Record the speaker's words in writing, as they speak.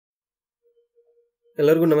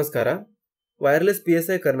ಎಲ್ಲರಿಗೂ ನಮಸ್ಕಾರ. Wireless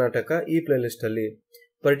PSI Karnataka ಈ ಪ್ಲೇಲಿಸ್ಟ್ ಅಲ್ಲಿ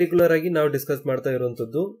ಪರ್ಟಿಕ್ಯುಲರ್ ಆಗಿ ನಾವು ಡಿಸ್ಕಸ್ ಮಾಡ್ತಾ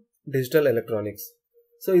ಇರುವಂತದ್ದು ಡಿಜಿಟಲ್ ಎಲೆಕ್ಟ್ರಾನಿಕ್ಸ್.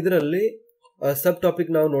 ಸೊ ಇದರಲ್ಲಿ ಸಬ್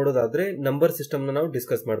ಟಾಪಿಕ್ ನಾವು ನೋಡೋದಾದ್ರೆ ನಂಬರ್ ಸಿಸ್ಟಮ್ ನ ನಾವು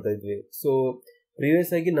ಡಿಸ್ಕಸ್ ಮಾಡ್ತಾ ಇದ್ವಿ. ಸೊ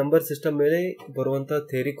ಪ್ರೀವಿಯಸ್ ಆಗಿ ನಂಬರ್ ಸಿಸ್ಟಮ್ ಮೇಲೆ ಬರುವಂತ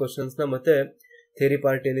ಥಿಯರಿ ಕ್ವಶನ್ಸ್ ನ ಮತ್ತೆ ಥಿಯರಿ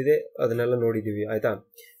ಪಾರ್ಟ್ ಏನಿದೆ ಅದನ್ನೆಲ್ಲ ನೋಡಿದೀವಿ, ಆಯ್ತಾ.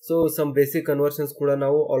 ಸೊ ಸಮ್ ಬೇಸಿಕ್ ಕನ್ವರ್ಷನ್ಸ್ ಕೂಡ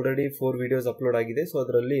ನಾವು ಆಲ್ರೆಡಿ 4 ವಿಡಿಯೋಸ್ ಅಪ್ಲೋಡ್ ಆಗಿದೆ. ಸೊ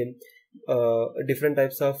ಅದರಲ್ಲಿ ಡಿಫ್ರೆಂಟ್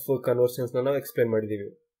ಟೈಪ್ಸ್ ಆಫ್ ಕನ್ವರ್ಷನ್ಸ್ ನಾವು ಎಕ್ಸ್ಪ್ಲೇನ್ ಮಾಡಿದೀವಿ.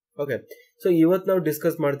 ಓಕೆ, ಸೊ ಇವತ್ತು ನಾವು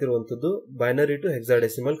discuss ಮಾಡ್ತಿರುವಂತದ್ದು binary to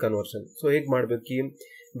hexadecimal conversion. So ಹೇಗೆ ಮಾಡ್ಬೇಕು, ಈ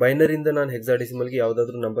ಬೈನರಿಯಿಂದ ನಾನು ಹೆಕ್ಸಾಡೆಸಿಮಲ್ಗೆ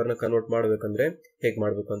ಯಾವ್ದಾದ್ರು ನಂಬರ್ನ ಕನ್ವರ್ಟ್ ಮಾಡ್ಬೇಕಂದ್ರೆ ಹೇಗೆ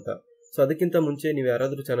ಮಾಡ್ಬೇಕು ಅಂತ. ಸೊ ಅದಕ್ಕಿಂತ ಮುಂಚೆ ನೀವು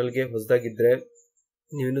ಯಾರಾದ್ರೂ ಚಾನಲ್ಗೆ ಹೊಸದಾಗಿದ್ರೆ,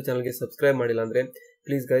 ನೀವಿನ್ನೂ ಚಾನಲ್ಗೆ ಸಬ್ಸ್ಕ್ರೈಬ್ ಮಾಡಿಲ್ಲ ಅಂದ್ರೆ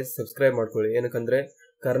ಪ್ಲೀಸ್ ಗೈಸ್ ಸಬ್ಸ್ಕ್ರೈಬ್ ಮಾಡ್ಕೊಳ್ಳಿ. ಏನಕ್ಕಂದ್ರೆ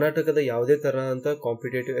ಕರ್ನಾಟಕದ ಯಾವುದೇ ತರ ಅಂತ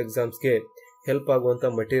ಕಾಂಪಿಟೇಟಿವ್ ಎಕ್ಸಾಮ್ಸ್ಗೆ ಹೆಲ್ಪ್ ಆಗುವಂತ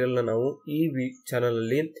ಮಟೀರಿಯಲ್ನ ನಾವು ಈ ಚಾನಲ್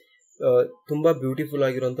ಅಲ್ಲಿ ತುಂಬಾ ಬ್ಯೂಟಿಫುಲ್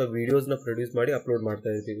ಆಗಿರುವಂತ ವಿಡಿಯೋಸ್ ನ ಪ್ರೊಡ್ಯೂಸ್ ಮಾಡಿ ಅಪ್ಲೋಡ್ ಮಾಡ್ತಾ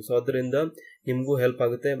ಇರ್ತೀವಿ. ಸೊ ಅದರಿಂದ ನಿಮ್ಗೂ ಹೆಲ್ಪ್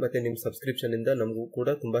ಆಗುತ್ತೆ, ಮತ್ತೆ ನಿಮ್ ಸಬ್ಸ್ಕ್ರಿಪ್ಷನ್ ಇಂದ ನಮಗೂ ಕೂಡ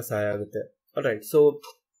ತುಂಬಾ ಸಹಾಯ ಆಗುತ್ತೆ. ಆಲ್ರೈಟ್, ಸೊ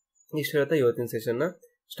ಇಷ್ಟು ಹೇಳ್ತಾ ಇವತ್ತಿನ ಸೆಷನ್ ನ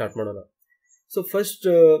ಸ್ಟಾರ್ಟ್ ಮಾಡೋಣ. So first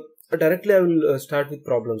directly I will start with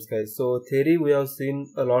problems, guys. So theory, we have seen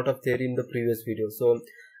a lot of theory in the previous video, so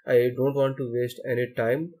I don't want to waste any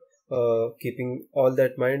time keeping all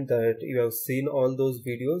that mind that you have seen all those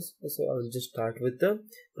videos. So I will just start with the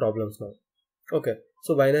problems now. Okay,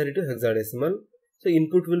 so binary to hexadecimal. So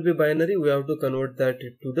input will be binary, we have to convert that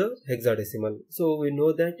to the hexadecimal. So we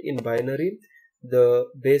know that in binary the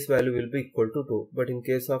base value will be equal to 2, but in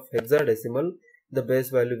case of hexadecimal the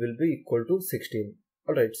base value will be equal to 16.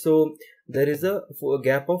 Alright, so there is a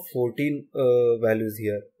gap of 14 values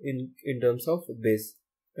here in terms of base,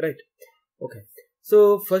 right? Okay, so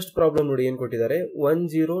first problem ನೋಡಿ ಏನು ಕೊಟ್ಟಿದ್ದಾರೆ,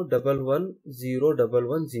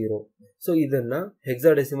 1011101110. So ಇದನ್ನ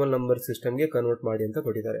hexadecimal number ಸಿಸ್ಟಮ್ಗೆ convert ಮಾಡಿ ಅಂತ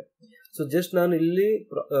ಕೊಟ್ಟಿದ್ದಾರೆ. So just ನಾನು ಇಲ್ಲಿ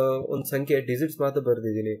ಒಂದು ಸಂಖ್ಯೆ ಡಿಜಿಟ್ಸ್ ಮಾತ್ರ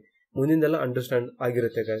ಬರೆದಿದ್ದೀನಿ, ಮುಂದಿಂದೆಲ್ಲ ಅಂಡರ್ಸ್ಟ್ಯಾಂಡ್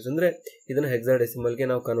ಆಗಿರುತ್ತೆ ಗೈಸ್. ಅಂದ್ರೆ ಇದನ್ನ ಹೆಕ್ಸಾಡೆಸಿಮಲ್ಗೆ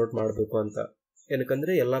ನಾವು ಕನ್ವರ್ಟ್ ಮಾಡಬೇಕು ಅಂತ,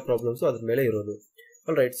 ಏನಕ್ಕಂದ್ರೆ ಎಲ್ಲಾ ಪ್ರಾಬ್ಲಮ್ಸು ಅದ್ರ ಮೇಲೆ ಇರೋದು.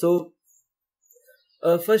 ಆಲ್ರೈಟ್, ಸೊ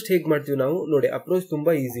ಫಸ್ಟ್ ಹೇಗೆ ಮಾಡ್ತೀವಿ ನಾವು ನೋಡಿ, ಅಪ್ರೋಚ್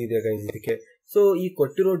ತುಂಬಾ ಈಸಿ ಇದೆ ಗೈಸ್ ಇದಕ್ಕೆ. ಸೊ ಈ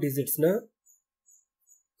ಕೊಟ್ಟಿರೋ ಡಿಜಿಟ್ಸ್ ನ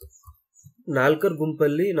 4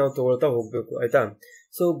 ಗುಂಪಲ್ಲಿ ನಾವು ತಗೊಳ್ತಾ ಹೋಗ್ಬೇಕು, ಆಯ್ತಾ.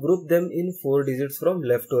 So group them in 4 digits from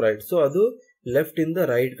left to right. So ಅದು ಲೆಫ್ಟ್ ಇಂದ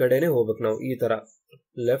ರೈಟ್ ಕಡೆನೆ ಹೋಗ್ಬೇಕು ನಾವು, ಈ ತರ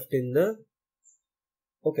ಲೆಫ್ಟ್ ಇಂದ.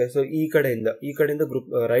 ಓಕೆ, ಸೊ ಈ ಕಡೆಯಿಂದ ಗ್ರೂಪ್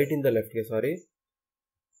ರೈಟ್ ಇಂದ ಲೆಫ್ಟ್ಗೆ, ಸಾರಿ.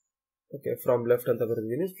 ಓಕೆ, ಫ್ರಮ್ ಲೆಫ್ಟ್ ಅಂತ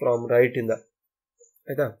ಬರ್ತಿದ್ದೀನಿ, ಫ್ರಮ್ ರೈಟ್ ಇಂದ,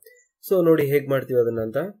 ಆಯ್ತಾ. ಸೊ ನೋಡಿ ಹೇಗ್ ಮಾಡ್ತೀವಿ ಅದನ್ನ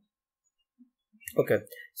ಅಂತ. ಓಕೆ,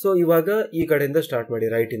 ಸೊ ಇವಾಗ ಈ ಕಡೆಯಿಂದ ಸ್ಟಾರ್ಟ್ ಮಾಡಿ,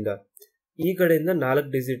 ರೈಟ್ ಇಂದ. ಈ ಕಡೆಯಿಂದ 4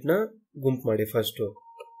 ಡಿಜಿಟ್ ನ ಗುಂಪು ಮಾಡಿ, ಫಸ್ಟ್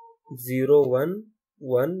 0 1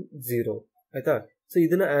 1 0, ಆಯ್ತಾ. ಸೊ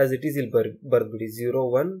ಇದನ್ನ ಆಸ್ ಇಟ್ ಈಸ್ ಇಲ್ಲಿ ಬರ್ದ್ಬಿಡಿ, 0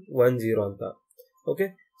 1 1 0 ಅಂತ. ಓಕೆ,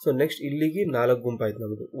 ಸೊ ನೆಕ್ಸ್ಟ್ ಇಲ್ಲಿಗೆ 4 ಗುಂಪು ಆಯ್ತು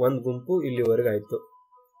ನಮ್ದು, 1 ಗುಂಪು ಇಲ್ಲಿವರೆಗೆ ಆಯ್ತು,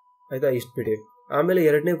 ಆಯ್ತಾ. ಇಷ್ಟು ಬಿಡಿ. ಆಮೇಲೆ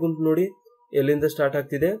ಎರಡನೇ ಗುಂಪು ನೋಡಿ ಎಲ್ಲಿಂದ ಸ್ಟಾರ್ಟ್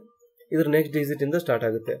ಆಗ್ತಿದೆ, ಇದ್ರ ನೆಕ್ಸ್ಟ್ ಡಿಜಿಟ್ ಇಂದ ಸ್ಟಾರ್ಟ್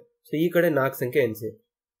ಆಗುತ್ತೆ. ಸೊ ಈ ಕಡೆ 4 ಸಂಖ್ಯೆ ಎನ್ಸಿ,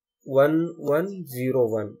 1 1 0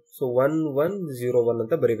 1. ಸೊ 1 1 0 1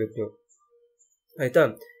 ಅಂತ ಬರೀಬೇಕು ನೀವು, ಆಯ್ತಾ.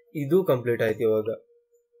 ಇದು ಕಂಪ್ಲೀಟ್ ಆಯ್ತು ಇವಾಗ.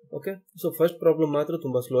 ಓಕೆ, ಸೊ ಫಸ್ಟ್ ಪ್ರಾಬ್ಲಮ್ ಮಾತ್ರ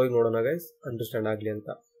ತುಂಬಾ ಸ್ಲೋ ಆಗಿ ನೋಡೋಣ ಗೈಸ್, ಅಂಡರ್ಸ್ಟ್ಯಾಂಡ್ ಆಗ್ಲಿ ಅಂತ.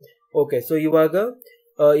 ಓಕೆ, ಸೊ ಇವಾಗ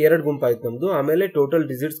 2 ಗುಂಪು ಆಯ್ತು ನಮ್ದು, ಆಮೇಲೆ ಟೋಟಲ್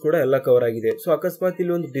ಡಿಜಿಟ್ಸ್ ಕೂಡ ಎಲ್ಲ ಕವರ್ ಆಗಿದೆ. ಸೊ ಅಕಸ್ಮಾತ್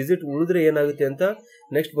ಇಲ್ಲಿ ಒಂದು ಡಿಜಿಟ್ ಉಳಿದ್ರೆ ಏನಾಗುತ್ತೆ ಅಂತ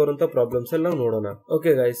ನೆಕ್ಸ್ಟ್ ಬರುವಂತ ಪ್ರಾಬ್ಲಮ್ಸ್ ಅಲ್ಲಿ ನಾವು ನೋಡೋಣ.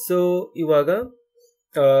 ಓಕೆ ಗೈಸ್, ಸೊ ಇವಾಗ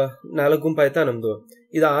 4 ಗುಂಪು ಆಯ್ತಾ ನಮ್ದು.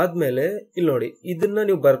 ಇದಾದ್ಮೇಲೆ ಇಲ್ಲಿ ನೋಡಿ, ಇದನ್ನ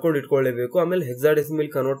ನೀವು ಬರ್ಕೊಂಡು ಇಟ್ಕೊಳ್ಳೇಬೇಕು. ಆಮೇಲೆ ಹೆಕ್ಸಾಡೆಸಿಮಲ್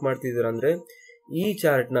ಕನ್ವರ್ಟ್ ಮಾಡ್ತಿದ್ದೀರಾ ಅಂದ್ರೆ ಈ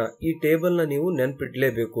ಚಾರ್ಟ್ ನ, ಈ ಟೇಬಲ್ ನ ನೀವು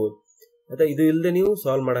ನೆನ್ಪಿಡ್ಲೇಬೇಕು, ಆಯ್ತಾ. ಇದು ಇಲ್ಲದೆ ನೀವು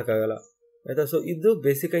ಸಾಲ್ವ್ ಮಾಡಕ್ಕಾಗಲ್ಲ, ಆಯ್ತಾ. ಸೊ ಇದು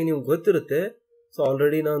ಬೇಸಿಕ್ ಆಗಿ ನೀವು ಗೊತ್ತಿರುತ್ತೆ. ಸೊ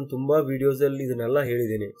ಆಲ್ರೆಡಿ ನಾನು ತುಂಬಾ ವಿಡಿಯೋಸ್ ಅಲ್ಲಿ ಇದನ್ನೆಲ್ಲ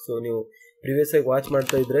ಹೇಳಿದ್ದೀನಿ. ಸೊ ನೀವು ಪ್ರೀವಿಯಸ್ ಆಗಿ ವಾಚ್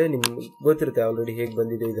ಮಾಡ್ತಾ ಇದ್ರೆ ನಿಮ್ಗೆ ಗೊತ್ತಿರುತ್ತೆ ಆಲ್ರೆಡಿ ಹೇಗೆ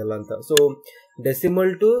ಬಂದಿದೆ ಇದೆಲ್ಲ ಅಂತ. So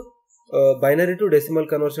decimal to binary to decimal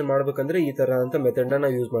conversion ಮಾಡ್ಬೇಕಂದ್ರೆ ಈ ತರ ಅಂತ ಮೆಥಡ್ ನ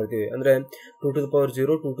ನಾವು ಯೂಸ್ ಮಾಡ್ತೀವಿ. ಅಂದ್ರೆ 2 to the power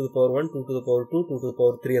 0, 2 to the power 1, 2 to the power 2, 2 to the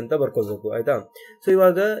power 3 ಅಂತ ಬರ್ಕೋಬೇಕು, ಆಯ್ತಾ. ಸೊ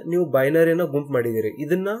ಇವಾಗ ನೀವು ಬೈನರಿನ ಗುಂಪು ಮಾಡಿದಿರಿ,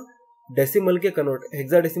 ಇದನ್ನ ಡೆಸಿಮಲ್ಗೆ ಕನ್ವರ್ಟ್,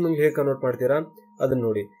 ಹೆಕ್ಸಾಡೆಸಿಮಲ್ ಹೇಗೆ ಕನ್ವರ್ಟ್ ಮಾಡ್ತೀರಾ ಅದನ್ನ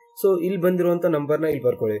ನೋಡಿ. ಸೊ ಇಲ್ಲಿ ಬಂದಿರುವಂತ ನಂಬರ್ನ ಇಲ್ಲಿ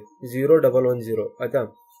ಬರ್ಕೊಳ್ಳಿ, 0110, ಆಯ್ತಾ.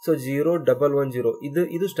 ಸೊ 0110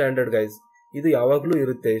 ಇದು ಸ್ಟ್ಯಾಂಡರ್ಡ್ ಗೈಸ್, ಇದು ಯಾವಾಗ್ಲೂ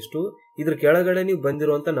ಇರುತ್ತೆ. ಇಷ್ಟು ಇದ್ರ ಕೆಳಗಡೆ ನೀವು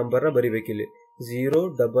ಬಂದಿರುವಂತ ನಂಬರ್ನ ಬರಿಬೇಕಿಲ್ಲಿ,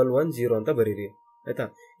 0110 ಅಂತ ಬರೀರಿ, ಆಯ್ತಾ.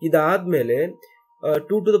 ಇದಾದ್ಮೇಲೆ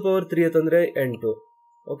 2 to the power 3 ಅಂತಂದ್ರೆ 8.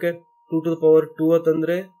 ಓಕೆ, 2 to the power 2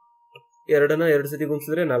 ಅಂತಂದ್ರೆ 2ನ 2 ಸತಿ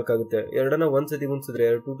ಗುಣಿಸಿದ್ರೆ 4 ಆಗುತ್ತೆ, 2ನ 1 ಸತಿ ಗುಣಿಸಿದ್ರೆ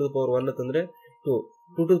 2 to the power 1 ಅಂತಂದ್ರೆ 2,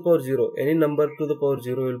 2 to the power 0, any number two the power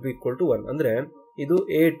 0 will be equal to 1. ಅಂದ್ರೆ ಇದು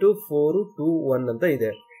 8 4 2 1 ಅಂತ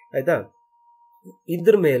ಇದೆ, ಆಯ್ತಾ.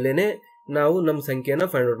 ಇದ್ರ ಮೇಲೆನೆ ನಾವು ನಮ್ಮ ಸಂಖ್ಯೆನ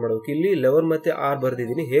ಫೈಂಡ್ ಔಟ್ ಮಾಡಬೇಕು. ಇಲ್ಲಿ 11 ಮತ್ತೆ 6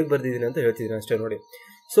 ಬರ್ದಿದ್ದೀನಿ, ಹೇಗೆ ಬರ್ದಿದ್ದೀನಿ ಅಂತ ಹೇಳ್ತಿದ್ದೀನಿ ಅಷ್ಟೇ ನೋಡಿ.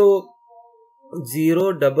 ಸೊ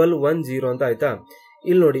 0110 ಅಂತ ಆಯ್ತಾ.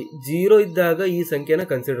 ಇಲ್ಲಿ ನೋಡಿ 0 ಇದ್ದಾಗ ಈ ಸಂಖ್ಯೆನ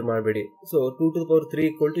ಕನ್ಸಿಡರ್ ಮಾಡಬೇಡಿ. So 2 to the power 3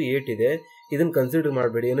 equal to 8 ಇದೆ, ಇದನ್ನ ಕನ್ಸಿಡರ್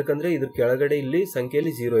ಮಾಡಬೇಡಿ, ಏನಕ್ಕಂದ್ರೆ ಇದ್ರ ಕೆಳಗಡೆ ಇಲ್ಲಿ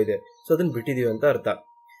ಸಂಖ್ಯೆಯಲ್ಲಿ 0 ಇದೆ, ಸೊ ಅದನ್ನ ಬಿಟ್ಟಿದೀವಿ ಅಂತ ಅರ್ಥ.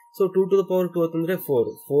 ಸೊ 2 to the power 2 ಅಂತಂದ್ರೆ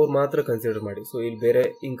 4 ಮಾತ್ರ ಕನ್ಸಿಡರ್ ಮಾಡಿ. ಸೊ ಇಲ್ಲಿ ಬೇರೆ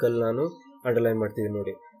ಇಂಕಲ್ ನಾನು ಅಂಡರ್ಲೈನ್ ಮಾಡ್ತಿದ್ದೀನಿ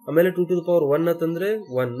ನೋಡಿ. ಆಮೇಲೆ 2 to the power 1 ಅಂತಂದ್ರೆ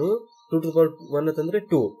 1, 2 to the power 1 ಅಂತಂದ್ರೆ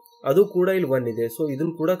 2, ಅದು ಕೂಡ ಇಲ್ಲಿ 1 ಇದೆ, ಸೊ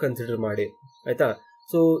ಇದನ್ನ ಕೂಡ ಕನ್ಸಿಡರ್ ಮಾಡಿ ಆಯ್ತಾ.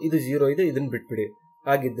 ಸೊ ಇದು 0 ಇದೆ, ಇದನ್ನ ಬಿಟ್ಬಿಡಿ.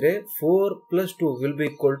 ಹಾಗಿದ್ರೆ 4 + 2 ವಿಲ್ ಬಿ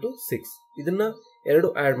ಈಕ್ವಲ್ ಟು 6. ಇದನ್ನ ಎರಡು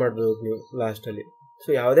ಆಡ್ ಮಾಡಬೇಕು ನೀವು ಲಾಸ್ಟ್ ಅಲ್ಲಿ. ಸೊ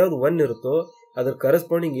ಯಾವ್ದಾವ್ದು 1 ಇರುತ್ತೋ ಅದ್ರ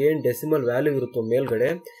ಕರೆಸ್ಪಾಂಡಿಂಗ್ ಏನ್ ಡೆಸಿಮಲ್ ವ್ಯಾಲ್ಯೂ ಇರುತ್ತೋ ಮೇಲ್ಗಡೆ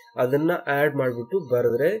ಅದನ್ನ ಆಡ್ ಮಾಡಿಬಿಟ್ಟು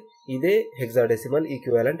ಬರೆದ್ರೆ ಇದೇ ಹೆಕ್ಸಾಡೆಸಿಮಲ್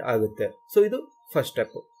ಈಕ್ವಿವ್ಯಾಲೆಂಟ್ ಆಗುತ್ತೆ. ಸೊ ಇದು ಫಸ್ಟ್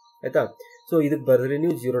ಸ್ಟೆಪ್ ಆಯ್ತಾ. ಸೊ ಇದಕ್ಕೆ ಬರೆದ್ರೆ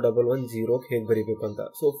ನೀವು 01110 ಹೇಗೆ ಬರೀಬೇಕು ಅಂತ.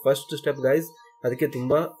 ಸೊ ಫಸ್ಟ್ ಸ್ಟೆಪ್ ಗೈಸ್, ಅದಕ್ಕೆ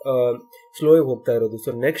ತುಂಬಾ ಸ್ಲೋ ಆಗಿ ಹೋಗ್ತಾ ಇರೋದು.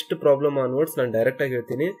 ಸೊ ನೆಕ್ಸ್ಟ್ ಪ್ರಾಬ್ಲಮ್ ಆನ್ವರ್ಡ್ಸ್ ನಾನು ಡೈರೆಕ್ಟ್ ಆಗಿ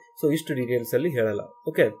ಹೇಳ್ತೀನಿ, ಸೊ ಇಷ್ಟು ಡೀಟೇಲ್ಸ್ ಅಲ್ಲಿ ಹೇಳಲ್ಲ.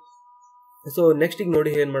 ಓಕೆ, ಸೊ ನೆಕ್ಸ್ಟ್ ಈಗ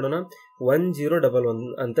ನೋಡಿ ಏನ್ ಮಾಡೋಣ, 1011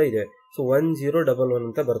 ಅಂತ ಇದೆ. ಸೊ 1011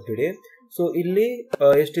 ಅಂತ ಬರ್ತೀವಿ. ಸೊ ಇಲ್ಲಿ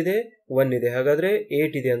ಎಷ್ಟಿದೆ, 1 ಇದೆ, ಹಾಗಾದ್ರೆ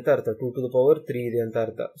 8 ಇದೆ ಅಂತ ಅರ್ಥ. 2 to the power 3 ಇದೆ ಅಂತ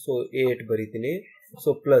ಅರ್ಥ. ಸೊ 8 ಬರೀತೀನಿ. ಸೊ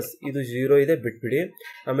ಪ್ಲಸ್ ಇದು 0 ಇದೆ, ಬಿಟ್ಬಿಡಿ.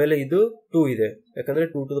 ಆಮೇಲೆ ಇದು 2 ಇದೆ, ಯಾಕಂದ್ರೆ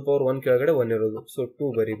 2 to the power 1 ಕೆಳಗಡೆ 1 ಇರೋದು, ಸೊ 2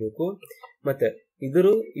 ಬರೀಬೇಕು. ಮತ್ತೆ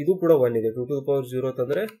ಇದು ಕೂಡ 1 ಇದೆ, 2 to the power 0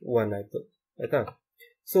 ಅಂತಂದ್ರೆ 1 ಆಯ್ತು ಆಯ್ತಾ.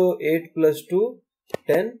 ಸೊ 8 + 2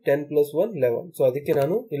 10, 10 + 1 11. ಸೊ ಅದಕ್ಕೆ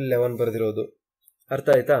ನಾನು ಇಲ್ಲಿ 11 ಬರೆದಿರೋದು, ಅರ್ಥ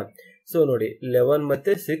ಆಯ್ತಾ. ಸೊ ನೋಡಿ 11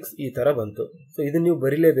 ಮತ್ತೆ 6 ಈ ತರ ಬಂತು. ಸೊ ಇದನ್ನ ನೀವು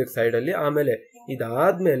ಬರೀಲೇಬೇಕು ಸೈಡ್ ಅಲ್ಲಿ. ಆಮೇಲೆ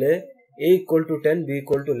ಇದಾದ್ಮೇಲೆ A = 10, B =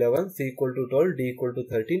 11, C = 12, D =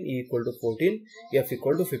 13, E = 14, F =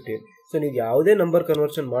 15. So ನೀವು ಯಾವುದೇ ನಂಬರ್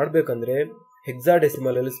ಕನ್ವರ್ಷನ್ ಮಾಡ್ಬೇಕಂದ್ರೆ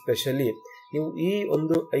ಹೆಕ್ಸಾಡೆಸಿಮಲ್ ಅಲ್ಲಿ ಸ್ಪೆಷಲಿ ನೀವು ಈ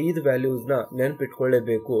ಒಂದು 5 ವ್ಯಾಲ್ಯೂಸ್ನ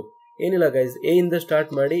ನೆನಪಿಟ್ಕೊಳ್ಳೇಬೇಕು. ಏನಿಲ್ಲ ಗೈಸ್, ಎ ಇಂದ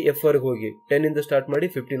ಸ್ಟಾರ್ಟ್ ಮಾಡಿ ಎಫ್ ವರೆಗೆ ಹೋಗಿ, 10 ಇಂದ ಸ್ಟಾರ್ಟ್ ಮಾಡಿ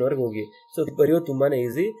 15 ವರೆಗೆ ಹೋಗಿ. ಸೊ ಬರೆಯೋದು ತುಂಬಾನೇ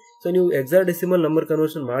ಈಸಿ. ಸೊ ನೀವು ಹೆಕ್ಸಾಡೆಸಿಮಲ್ ನಂಬರ್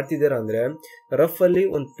ಕನ್ವರ್ಷನ್ ಮಾಡ್ತಿದ್ದೀರಾ ಅಂದ್ರೆ ರಫ್ ಅಲ್ಲಿ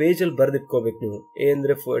ಒಂದು ಪೇಜ್ ಅಲ್ಲಿ ಬರ್ದಿಟ್ಕೋಬೇಕು ನೀವು. ಎ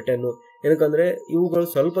ಅಂದ್ರೆ 10, ಏನಕ್ಕಂದ್ರೆ ಇವುಗಳು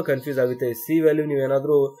ಸ್ವಲ್ಪ ಕನ್ಫ್ಯೂಸ್ ಆಗುತ್ತೆ. ಸಿ ವ್ಯಾಲ್ಯೂ ನೀವು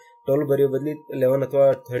ಏನಾದ್ರೂ 12 ಬರೆಯೋ ಬದಲಿ 11 ಅಥವಾ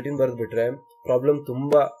 13 ಬರೆದ್ಬಿಟ್ರೆ ಪ್ರಾಬ್ಲಮ್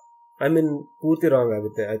ತುಂಬಾ ಪೂರ್ತಿ ರಾಂಗ್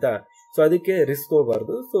ಆಗುತ್ತೆ ಆಯ್ತಾ. ಸೊ ಅದಕ್ಕೆ ರಿಸ್ಕ್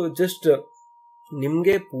ಹೋಗಬಾರ್ದು. ಸೊ ಜಸ್ಟ್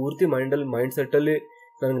ನಿಮ್ಗೆ ಪೂರ್ತಿ ಮೈಂಡ್ ಸೆಟ್ ಅಲ್ಲಿ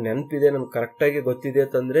ನನಗೆ ನೆನಪಿದೆ, ನನ್ಗೆ ಕರೆಕ್ಟ್ ಆಗಿ ಗೊತ್ತಿದೆ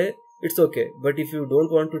ಅಂತಂದ್ರೆ it's okay. But if you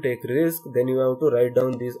don't want to take risk, then you have to write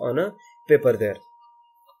down these on a paper there.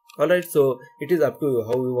 All right, so it is up to you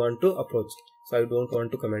how you want to approach. So I don't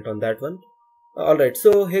want to comment on that one. All right,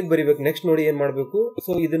 so ಹೇಗೆ ಬರಿಬೇಕು next ನೋಡಿ ಏನ್ ಮಾಡಬೇಕು.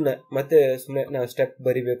 So ಇದನ್ನ ಮತ್ತೆ ಸುಮ್ಮನೆ ನಾ step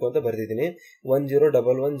ಬರಿಬೇಕು ಅಂತ ಬರ್ದಿದ್ದೀನಿ.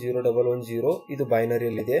 10110110 ಇದು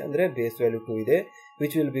ಬೈನರಿಯಲ್ಲಿ ಇದೆ, ಅಂದ್ರೆ ಬೇಸ್ ವ್ಯಾಲ್ಯೂ 2 ಇದೆ,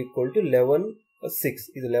 which will be equal to 11 6.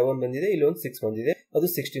 ಇದು 11 ಬಂದಿದೆ, ಇಲ್ಲಿ ಒಂದು 6 ಬಂದಿದೆ, ಅದು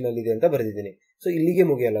 16 ಅಲ್ಲಿ ಇದೆ ಅಂತ ಬರೆದಿದ್ದೀನಿ. ಸೊ ಇಲ್ಲಿಗೆ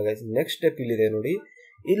ಮುಗಿಯಲ್ಲ ಗೈಸ್, ನೆಕ್ಸ್ಟ್ ಸ್ಟೆಪ್ ಇಲ್ಲಿದೆ ನೋಡಿ.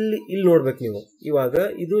 ಇಲ್ಲಿ ನೋಡ್ಬೇಕು ನೀವು. ಇವಾಗ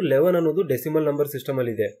ಇದು 11 ಅನ್ನೋದು ಡೆಸಿಮಲ್ ನಂಬರ್ ಸಿಸ್ಟಮ್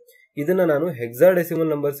ಅಲ್ಲಿ ಇದೆ. ಇದನ್ನ ನಾನು ಹೆಕ್ಸಾಡೆಸಿಮಲ್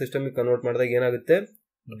ನಂಬರ್ ಸಿಸ್ಟಮ್ ಕನ್ವರ್ಟ್ ಮಾಡಿದಾಗ ಏನಾಗುತ್ತೆ,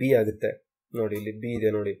 ಬಿ ಆಗುತ್ತೆ. ನೋಡಿ ಇಲ್ಲಿ ಬಿ ಇದೆ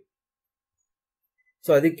ನೋಡಿ.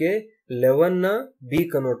 ಸೊ ಅದಕ್ಕೆ 11 ನ ಬಿ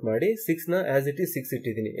ಕನ್ವರ್ಟ್ ಮಾಡಿ 6 ನ ಆಸ್ ಇಟ್ ಈಸ್ 6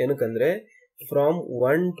 ಇಟ್ಟಿದ್ದೀನಿ. ಏನಕ್ಕಂದ್ರೆ ಫ್ರಾಮ್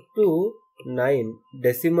 1 to 9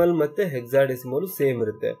 ಡೆಸಿಮಲ್ ಮತ್ತೆ ಹೆಕ್ಸಾಡೆಸಿಮಲ್ ಸೇಮ್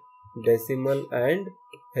ಇರುತ್ತೆ. ಡೆಸಿಮಲ್ ಅಂಡ್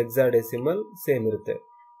ಹೆಕ್ಸಾಡೆಸಿಮಲ್ ಸೇಮ್ ಇರುತ್ತೆ.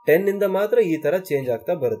 10 ಇಂದ ಮಾತ್ರ ಈ ತರ ಚೇಂಜ್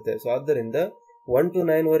ಆಗ್ತಾ ಬರುತ್ತೆ. ಸೊ ಆದ್ದರಿಂದ 1 to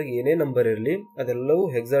 9 ವರೆಗೆ ಏನೇ ನಂಬರ್ ಇರಲಿ ಅದೆಲ್ಲವೂ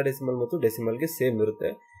ಹೆಕ್ಸಾಡೆಸಿಮಲ್ ಮತ್ತು ಡೆಸಿಮಲ್ಗೆ ಸೇಮ್ ಇರುತ್ತೆ.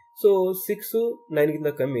 ಸೊ 6 9ಗಿಂತ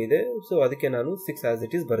ಕಮ್ಮಿ ಇದೆ, ಸೊ ಅದಕ್ಕೆ ನಾನು 6 ಆಸ್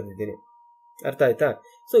ಇಟ್ ಈಸ್ ಬರೆದಿದ್ದೀನಿ. ಅರ್ಥ ಆಯ್ತಾ.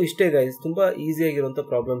 ಸೊ ಇಷ್ಟೇ ಗೈಸ್, ತುಂಬಾ ಈಸಿ ಆಗಿರುವಂತ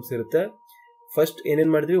ಪ್ರಾಬ್ಲಮ್ಸ್ ಇರುತ್ತೆ. ಫಸ್ಟ್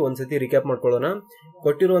ಏನೇನ್ ಮಾಡಿದ್ವಿ ಒಂದ್ಸತಿ ರಿಕ್ಯಾಪ್ ಮಾಡ್ಕೊಳ್ಳೋಣ.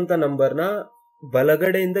 ಕೊಟ್ಟಿರುವಂತ ನಂಬರ್ನ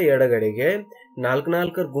ಬಲಗಡೆಯಿಂದ ಎಡಗಡೆಗೆ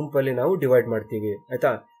 4 ಗುಂಪಲ್ಲಿ ನಾವು ಡಿವೈಡ್ ಮಾಡ್ತೀವಿ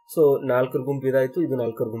ಆಯ್ತಾ. ಸೊ 4 ಗುಂಪು ಇದಾಯ್ತು, ಇದು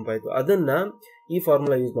 4 ಗುಂಪಾಯ್ತು. ಅದನ್ನ ಈ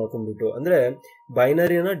ಫಾರ್ಮುಲಾ ಯೂಸ್ ಮಾಡ್ಕೊಂಡ್ಬಿಟ್ಟು ಅಂದ್ರೆ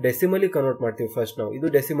ಬೈನರಿನ ಡೆಸಿಮಲಿ ಕನ್ವರ್ಟ್ ಮಾಡ್ತೀವಿ. ಫಸ್ಟ್ ನಾವು ಇದು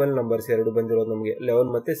ಡೆಸಿಮಲ್ ನಂಬರ್ಸ್ ಎರಡು ಬಂದಿರೋದು ನಮಗೆ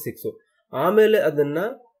 11 ಮತ್ತೆ 6. ಆಮೇಲೆ ಅದನ್ನ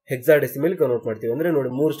ಹೆಕ್ಸಾಡೆಸಿಮಲ್ ಕನ್ವರ್ಟ್ ಮಾಡ್ತೀವಿ. ಅಂದ್ರೆ ನೋಡಿ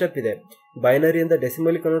 3 ಸ್ಟೆಪ್ ಇದೆ. ಬೈನರಿಯಿಂದ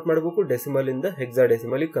ಡೆಸಿಮಲಿ ಕನ್ವರ್ಟ್ ಮಾಡಬೇಕು, ಡೆಸಿಮಲ್ ಇಂದ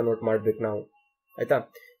ಹೆಕ್ಸಾಡೆಸಿಮಲಿ ಕನ್ವರ್ಟ್ ಮಾಡ್ಬೇಕು ನಾವು ಆಯ್ತಾ.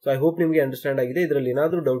 ಸೊ ಐ ಹೋಪ್ ನಿಮಗೆ ಅಂಡರ್ಸ್ಟ್ಯಾಂಡ್ ಆಗಿದೆ. ಇದರಲ್ಲಿ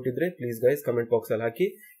ಏನಾದ್ರೂ ಡೌಟ್ ಇದ್ರೆ ಪ್ಲೀಸ್ ಗೈಸ್ ಕಮೆಂಟ್ ಬಾಕ್ಸ್ ಅಲ್ಲಿ ಹಾಕಿ,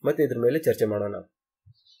 ಮತ್ತೆ ಇದ್ರ ಮೇಲೆ ಚರ್ಚೆ ಮಾಡೋಣ.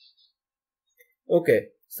 ಓಕೆ,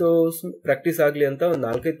 ಸೊ ಪ್ರಾಕ್ಟೀಸ್ ಆಗ್ಲಿ ಅಂತ ಒಂದು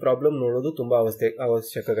 4-5 ಪ್ರಾಬ್ಲಮ್ ನೋಡೋದು ತುಂಬಾ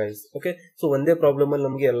ಅವಶ್ಯಕ ಗೈಸ್. ಓಕೆ, ಸೊ ಒಂದೇ ಪ್ರಾಬ್ಲಮ್ ಅಲ್ಲಿ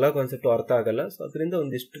ನಮಗೆ ಎಲ್ಲಾ ಕಾನ್ಸೆಪ್ಟ್ ಅರ್ಥ ಆಗಲ್ಲ. ಸೊ ಅದರಿಂದ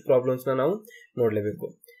ಒಂದಿಷ್ಟು ಪ್ರಾಬ್ಲಮ್ಸ್ ನಾವು ನೋಡ್ಲೇಬೇಕು.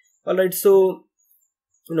 ಆಲ್ರೈಟ್, ಸೊ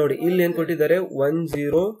ನೋಡಿ ಇಲ್ಲಿ ಏನ್ ಕೊಟ್ಟಿದ್ದಾರೆ,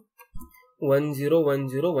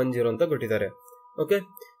 10101010 ಅಂತ ಕೊಟ್ಟಿದ್ದಾರೆ. ಓಕೆ,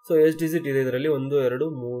 ಸೊ ಎಷ್ಟು ಡಿಜಿಟ್ ಇದೆ ಇದರಲ್ಲಿ, 1 2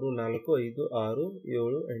 3 4 5 6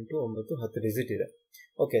 7 8 9 10 ಡಿಜಿಟ್ ಇದೆ.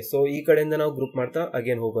 ಓಕೆ, ಸೊ ಈ ಕಡೆಯಿಂದ ನಾವು ಗ್ರೂಪ್ ಮಾಡ್ತಾ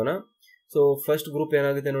ಅಗೇನ್ ಹೋಗೋಣ. ಸೊ ಫಸ್ಟ್ ಗ್ರೂಪ್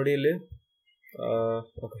ಏನಾಗುತ್ತೆ ನೋಡಿ ಇಲ್ಲಿ.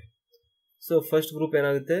 ಓಕೆ, ಸೊ ಫಸ್ಟ್ ಗ್ರೂಪ್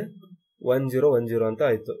ಏನಾಗುತ್ತೆ 1010 ಅಂತ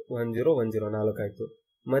ಆಯ್ತು. 1010 4 ಆಯ್ತು.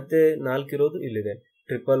 ಮತ್ತೆ 4 ಇರೋದು ಇಲ್ಲಿದೆ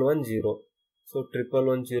 1110. ಸೊ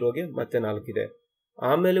 1110ಗೆ ಮತ್ತೆ 4 ಇದೆ.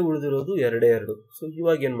 ಆಮೇಲೆ ಉಳಿದಿರೋದು 2. ಸೊ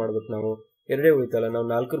ಇವಾಗ ಏನ್ ಮಾಡ್ಬೇಕು, ನಾವು 2 ಉಳಿತಲ್ಲ, ನಾವು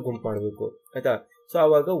 4 ಗುಂಪು ಮಾಡ್ಬೇಕು ಆಯ್ತಾ. ಸೊ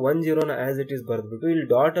ಅವಾಗ 10ನ ಆಸ್ ಇಟ್ ಈಸ್ ಬರ್ದ್ಬಿಟ್ಟು ಇಲ್ಲಿ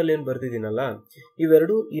ಡಾಟ್ ಅಲ್ಲಿ ಏನ್ ಬರ್ತಿದ್ದೀನಲ್ಲ,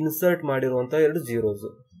 ಇವೆರಡು ಇನ್ಸರ್ಟ್ ಮಾಡಿರುವಂತ 2 ಜೀರೋಸ್.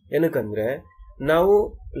 ಏನಕ್ಕಂದ್ರೆ ನಾವು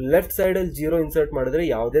ಲೆಫ್ಟ್ ಸೈಡಲ್ಲಿ 0 ಇನ್ಸರ್ಟ್ ಮಾಡಿದ್ರೆ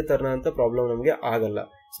ಯಾವುದೇ ತರನಂತ ಪ್ರಾಬ್ಲಮ್ ನಮಗೆ ಆಗಲ್ಲ.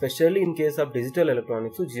 Specially in case of digital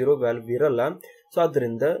electronics 0 value ಇರಲ್ಲ. ಸೊ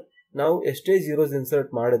ಅದರಿಂದ ನಾವು ಎಷ್ಟೇ ಜೀರೋಸ್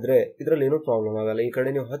ಇನ್ಸರ್ಟ್ ಮಾಡಿದ್ರೆ ಇದರಲ್ಲಿ ಏನೂ ಪ್ರಾಬ್ಲಮ್ ಆಗಲ್ಲ. ಈ ಕಡೆ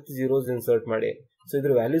ನೀವು 10 ಜೀರೋಸ್ ಇನ್ಸರ್ಟ್ ಮಾಡಿ, ಸೊ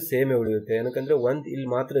ಇದ್ರ ವ್ಯಾಲ್ಯೂ ಸೇಮೇ ಉಳಿಯುತ್ತೆ. ಏನಕ್ಕಂದ್ರೆ 1 ಇಲ್ಲಿ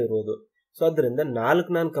ಮಾತ್ರ ಇರೋದು. ಸೊ ಅದರಿಂದ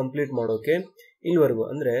 4 ನಾನು ಕಂಪ್ಲೀಟ್ ಮಾಡೋಕೆ ಇಲ್ಲಿವರೆಗೂ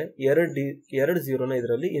ಅಂದರೆ 2 ಜೀರೋನ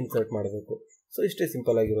ಇದರಲ್ಲಿ ಇನ್ಸರ್ಟ್ ಮಾಡಬೇಕು. ಸೊ ಇಷ್ಟೇ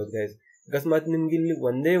ಸಿಂಪಲ್ ಆಗಿರೋದು ಗೈಸ್. ಅಕಸ್ಮಾತ್ ನಿಮ್ಗೆ ಇಲ್ಲಿ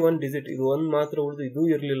ಒಂದೇ 1 ಡಿಜಿಟ್ ಇದು 1 ಮಾತ್ರ ಉಳಿದು ಇದು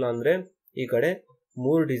ಇರಲಿಲ್ಲ ಅಂದರೆ ಈ ಕಡೆ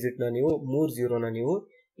 3 ಡಿಜಿಟ್ನ ನೀವು 3 ಜೀರೋನ ನೀವು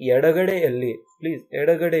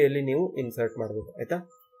ಎಡಗಡೆಯಲ್ಲಿ ನೀವು ಇನ್ಸರ್ಟ್ ಮಾಡಬೇಕು. ಆಯ್ತಾ?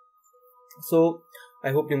 ಸೊ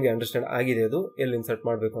ಐ ಹೋಪ್ ನಿಮಗೆ ಅಂಡರ್ಸ್ಟ್ಯಾಂಡ್ ಆಗಿದೆ ಅದು ಎಲ್ಲಿ ಇನ್ಸರ್ಟ್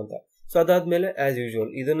ಮಾಡಬೇಕು ಅಂತ. ಸೊ ಅದಾದ್ಮೇಲೆ ಆಸ್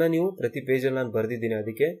ಯೂಶುವಲ್ ಇದನ್ನ ನೀವು ಪ್ರತಿ ಪೇಜಲ್ಲಿ ನಾನು ಬರೆದಿದ್ದೀನಿ,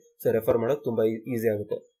 ಅದಕ್ಕೆ ಸೊ ರೆಫರ್ ಮಾಡೋದು ತುಂಬ ಈಸಿ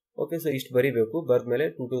ಆಗುತ್ತೆ. ಓಕೆ, ಸೊ ಇಷ್ಟು ಬರೀಬೇಕು. ಬರ್ದ್ಮೇಲೆ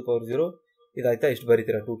 2 to the power 0 ಇದಾಯ್ತಾ, ಇಷ್ಟು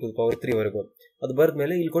ಬರೀತೀರಾ 2 to the power 3 ವರೆಗೂ. ಅದು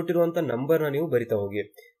ಬರ್ದ್ಮೇಲೆ ಇಲ್ಲಿ ಕೊಟ್ಟಿರುವಂಥ ನಂಬರ್ನ ನೀವು ಬರಿತಾ ಹೋಗಿ.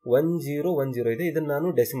 1010 ಇದೆ, ಇದನ್ನ ನಾನು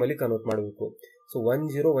ಡೆಸಿಮಲಿ ಕನ್ವರ್ಟ್ ಮಾಡಬೇಕು. ಸೊ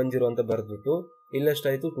 1010 ಅಂತ ಬರೆದ್ಬಿಟ್ಟು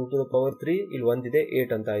ಇಲ್ಲೆಷ್ಟಾಯಿತು 2 to the power 3, ಇಲ್ಲಿ 1 ಇದೆ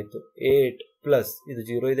 8 ಅಂತ ಆಯಿತು. 8 ಪ್ಲಸ್ ಇದು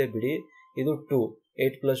 0 ಇದೆ ಬಿಡಿ, ಇದು 2,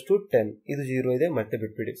 8 plus 2 10, ಇದು 0 ಇದೆ ಮತ್ತೆ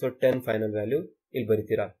ಬಿಟ್ಬಿಡಿ. ಸೊ 10 ಫೈನಲ್ ವ್ಯಾಲ್ಯೂ ಇಲ್ಲಿ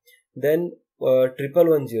ಬರಿತೀರಾ. ದೆನ್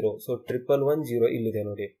 110, ಸೊ 110 ಇಲ್ಲಿದೆ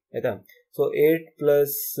ನೋಡಿ, ಆಯ್ತಾ? ಸೊ 8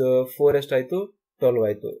 plus 4 ಎಷ್ಟಾಯಿತು 12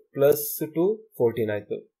 ಆಯಿತು, ಪ್ಲಸ್ 2 14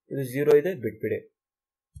 ಆಯಿತು, ಇದು 0 ಇದೆ ಬಿಟ್ಬಿಡಿ.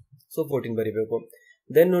 ಸೊ 14 ಬರಿಬೇಕು.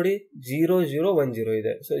 ದೆನ್ ನೋಡಿ 0010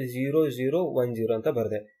 ಇದೆ, ಸೊ 0010 ಅಂತ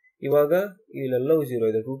ಬರೆದೆ. ಇವಾಗ ಇಲ್ಲೆಲ್ಲವೂ 0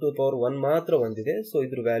 ಇದೆ, 2 to the power 1 ಮಾತ್ರ 1 ಇದೆ. ಸೊ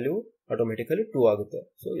ಇದ್ರ ವ್ಯಾಲ್ಯೂ ಆಟೋಮೆಟಿಕಲಿ 2 ಆಗುತ್ತೆ.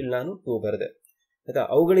 ಸೊ ಇಲ್ಲಿ ನಾನು 2 ಬರೆದೆ, ಆಯ್ತಾ?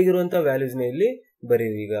 ಅವುಗಳಿಗಿರುವಂಥ ವ್ಯಾಲ್ಯೂಸ್ನ ಇಲ್ಲಿ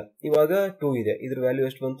ಬರೀರಿ. ಇವಾಗ 2 ಇದೆ, ಇದ್ರ ವ್ಯಾಲ್ಯೂ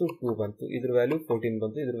ಎಷ್ಟು ಬಂತು 2 ಬಂತು, ಇದ್ರ ವ್ಯಾಲ್ಯೂ 14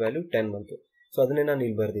 ಬಂತು, ಇದ್ರ ವ್ಯಾಲ್ಯೂ 10 ಬಂತು. ಸೊ ಅದನ್ನೇ ನಾನು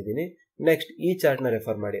ಇಲ್ಲಿ ಬರೆದಿದ್ದೀನಿ. ನೆಕ್ಸ್ಟ್ ಈ ಚಾರ್ಟ್ನ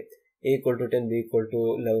ರೆಫರ್ ಮಾಡಿ. A = 10, B =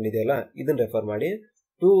 11 ಇದೆಯಲ್ಲ, ಇದನ್ನ ರೆಫರ್ ಮಾಡಿ.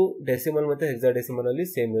 2 ಡೆಸಿಮಲ್ ಮತ್ತು ಹೆಕ್ಸಾಡೆಸಿಮಲ್ ಅಲ್ಲಿ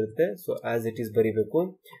ಸೇಮ್ ಇರುತ್ತೆ. ಸೊ ಆಸ್ ಇಟ್ ಈಸ್ ಬರೀಬೇಕು.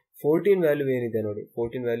 14 ವ್ಯಾಲ್ಯೂ ಏನಿದೆ ನೋಡಿ,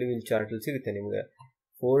 14 ವ್ಯಾಲ್ಯೂ ಇಲ್ಲಿ ಚಾರ್ಟಲ್ಲಿ ಸಿಗುತ್ತೆ ನಿಮಗೆ.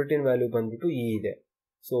 14 ವ್ಯಾಲ್ಯೂ ಬಂದ್ಬಿಟ್ಟು E ಇದೆ,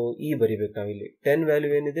 ಸೊ E ಬರಿಬೇಕು ನಾವಿಲ್ಲಿ. 10 ವ್ಯಾಲ್ಯೂ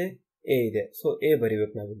ಏನಿದೆ A ಇದೆ, ಸೊ A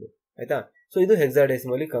ಬರಿಬೇಕು ನಾವಿಲ್ಲಿ, ಆಯ್ತಾ? ಸೊ ಇದು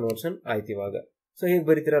ಹೆಕ್ಸಾಡೆಸಿಮಲಿ ಕನ್ವರ್ಷನ್ ಆಯ್ತು ಇವಾಗ. ಸೊ ಹೇಗೆ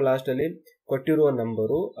ಬರೀತೀರಾ, ಲಾಸ್ಟಲ್ಲಿ ಕೊಟ್ಟಿರುವ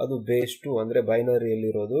ನಂಬರು ಅದು ಬೇಸ್ 2 ಅಂದರೆ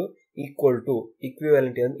ಬೈನರಿಯಲ್ಲಿರೋದು ಈಕ್ವಲ್ ಟು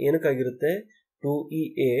ಇಕ್ವಿವ್ಯಾಲೆಂಟ್ ಏನಕ್ಕಾಗಿರುತ್ತೆ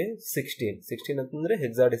 2EA 16 ಅಂತಂದರೆ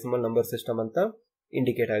ಹೆಕ್ಸಾಡೆಸಿಮಲ್ ನಂಬರ್ ಸಿಸ್ಟಮ್ ಅಂತ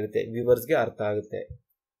ಇಂಡಿಕೇಟ್ ಆಗುತ್ತೆ, ವ್ಯೂವರ್ಸ್ಗೆ ಅರ್ಥ ಆಗುತ್ತೆ,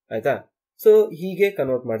 ಆಯ್ತಾ? ಸೊ ಹೀಗೆ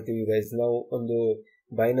ಕನ್ವರ್ಟ್ ಮಾಡ್ತೀವಿ ಗೈಸ್ ನಾವು ಒಂದು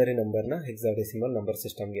ಬೈನರಿ ನಂಬರ್ನ ಹೆಕ್ಸಾಡೆಸಿಮಲ್ ನಂಬರ್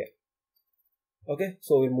ಸಿಸ್ಟಮ್ಗೆ. Okay,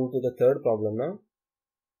 so will move to the third problem now.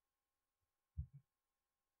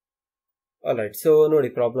 All right, so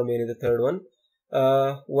ನೋಡಿ ಪ್ರಾಬ್ಲಮ್ ಏನಿದೆ ಥರ್ಡ್ ಒನ್.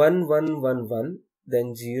 1111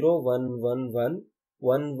 ದೆನ್ 0111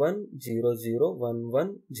 1100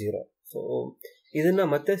 110. ಸೊ ಇದನ್ನ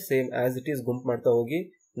ಮತ್ತೆ ಸೇಮ್ ಆಸ್ ಇಟ್ ಈಸ್ ಗುಂಪು ಮಾಡ್ತಾ ಹೋಗಿ.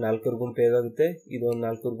 4 ಗುಂಪು ಹೇಗಾಗುತ್ತೆ, ಇದೊಂದು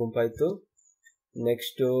 4 ಗುಂಪಾಯಿತು.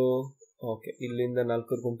 ನೆಕ್ಸ್ಟು ಓಕೆ, ಇಲ್ಲಿಂದ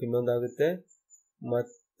 4 ಗುಂಪು ಇನ್ನೊಂದಾಗುತ್ತೆ.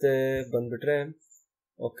 ಮತ್ತೆ ಬಂದ್ಬಿಟ್ರೆ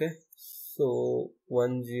ಓಕೆ, ಸೊ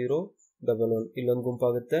 1011 ಇಲ್ಲೊಂದು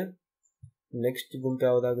ಗುಂಪಾಗುತ್ತೆ. ನೆಕ್ಸ್ಟ್ ಗುಂಪು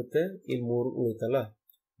ಯಾವುದಾಗುತ್ತೆ, ಇಲ್ಲಿ 3 ಉಳಿತಲ್ಲ,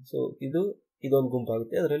 ಸೊ ಇದೊಂದು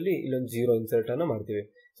ಗುಂಪಾಗುತ್ತೆ. ಅದರಲ್ಲಿ ಇಲ್ಲೊಂದು 0 ಇನ್ಸರ್ಟನ್ನು ಮಾಡ್ತೀವಿ.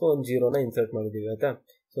 ಸೊ ಒಂದು 0ನ ಇನ್ಸರ್ಟ್ ಮಾಡಿದ್ದೀವಿ, ಆಯಿತಾ?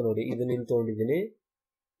 ಸೊ ನೋಡಿ ಇದನ್ನ ಇಲ್ಲಿ ತೊಗೊಂಡಿದ್ದೀನಿ,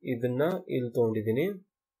 ಇದನ್ನ ಇಲ್ಲಿ ತೊಗೊಂಡಿದ್ದೀನಿ,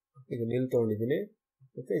 ಇದನ್ನ ಇಲ್ಲಿ ತೊಗೊಂಡಿದ್ದೀನಿ,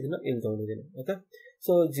 ಮತ್ತು ಇದನ್ನ ಇಲ್ಲಿ ತೊಗೊಂಡಿದ್ದೀನಿ, ಆಯಿತಾ?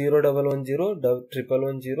 ಸೊ 0110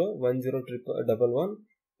 111 1011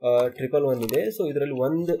 111 ಇದೆ. ಸೊ ಇದರಲ್ಲಿ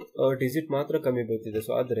ಒಂದು ಡಿಜಿಟ್ ಮಾತ್ರ ಕಮ್ಮಿ ಬರ್ತಿದೆ.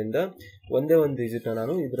 ಸೊ ಆದ್ದರಿಂದ ಒಂದೇ ಒಂದು ಡಿಜಿಟ್ನ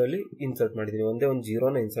ನಾನು ಇದರಲ್ಲಿ ಇನ್ಸರ್ಟ್ ಮಾಡಿದ್ದೀನಿ, ಒಂದೇ ಒಂದು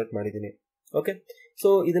 0ನ ಇನ್ಸರ್ಟ್ ಮಾಡಿದ್ದೀನಿ. ಓಕೆ, ಸೊ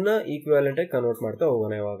ಇದನ್ನ ಈಕ್ವಿವ್ಯಾಲೆಂಟ್ ಆಗಿ ಕನ್ವರ್ಟ್ ಮಾಡ್ತಾ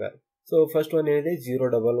ಹೋಗೋಣ ಇವಾಗ. ಸೊ ಫಸ್ಟ್ ಒನ್ ಏನಿದೆ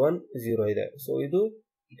 0110 ಇದೆ. ಸೊ ಇದು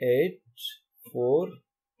 8 4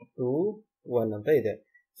 2 1 ಅಂತ ಇದೆ.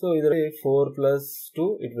 ಸೊ ಇದರಲ್ಲಿ 4 plus 2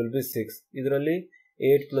 ಇಟ್ ವಿಲ್ ಬಿ 6. ಇದರಲ್ಲಿ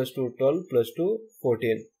 8 plus 2 12 plus 2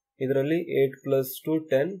 14. ಇದರಲ್ಲಿ 8 plus 2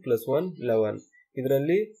 10 plus 1 11.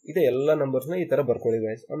 ಇದರಲ್ಲಿ ಇದೆ ಎಲ್ಲ ನಂಬರ್ಸ್ನ ಈ ಥರ ಬರ್ಕೊಳ್ಳಿ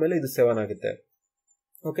ಗೈಸ್. ಆಮೇಲೆ ಇದು 7 ಆಗುತ್ತೆ.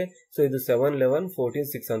 ಓಕೆ, ಸೊ ಇದು 7 11 14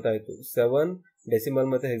 6 ಅಂತ ಆಯಿತು. 7 ಡೆಸಿಮಲ್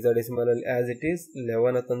ಮತ್ತು ಹೆಕ್ಸಾಡೆಸಿಮಲ್ ಅಲ್ಲಿ ಆಸ್ ಇಟ್ ಈಸ್,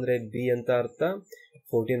 11 ಅಂತಂದರೆ B ಅಂತ ಅರ್ಥ,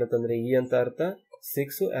 14 ಅಂತಂದರೆ E ಅಂತ ಅರ್ಥ,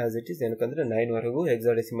 6 ಆಸ್ ಇಟ್ ಈಸ್, ಏನಕ್ಕಂದ್ರೆ 9 ವರೆಗೂ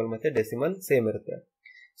ಹೆಕ್ಸಾಡೆಸಿಮಲ್ ಮತ್ತು ಡೆಸಿಮಲ್ ಸೇಮ್ ಇರುತ್ತೆ.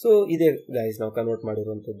 ಸೊ ಇದೇ ಗೈಸ್ ನಾವು ಕನ್ವರ್ಟ್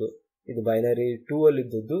ಮಾಡಿರುವಂಥದ್ದು. ಇದು ಬೈನರಿ 2 ಅಲ್ಲಿ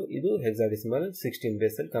ಇದ್ದದ್ದು, ಇದು ಹೆಕ್ಸಾಡೆಸಿಮಲ್ 16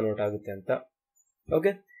 ಬೇಸಲ್ಲಿ ಕನ್ವರ್ಟ್ ಆಗುತ್ತೆ ಅಂತ.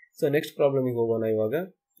 ಓಕೆ, ಸೊ ನೆಕ್ಸ್ಟ್ ಪ್ರಾಬ್ಲಮಿಗೆ ಹೋಗೋಣ ಇವಾಗ.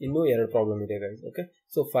 ಇನ್ನೂ 2 ಪ್ರಾಬ್ಲಮ್ ಇದೆ ಗೈಸ್. ಓಕೆ,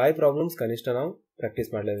 ಸೊ 5 ಪ್ರಾಬ್ಲಮ್ಸ್ ಕನಿಷ್ಠ ನಾವು ಪ್ರಾಕ್ಟೀಸ್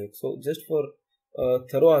ಮಾಡಲೇಬೇಕು. ಸೊ ಜಸ್ಟ್ ಫಾರ್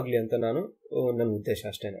ಥರೋ ಆಗಲಿ ಅಂತ ನನ್ನ ಉದ್ದೇಶ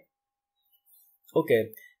ಅಷ್ಟೇ. ಓಕೆ,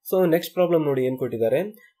 ಸೊ ನೆಕ್ಸ್ಟ್ ಪ್ರಾಬ್ಲಮ್ ನೋಡಿ ಏನು ಕೊಟ್ಟಿದ್ದಾರೆ.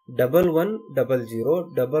 1100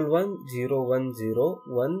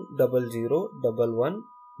 110110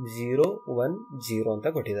 100 ಅಂತ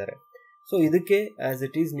ಕೊಟ್ಟಿದ್ದಾರೆ. ಸೊ ಇದಕ್ಕೆ ಆಸ್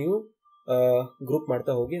ಇಟ್ ಈಸ್ ನೀವು ಗ್ರೂಪ್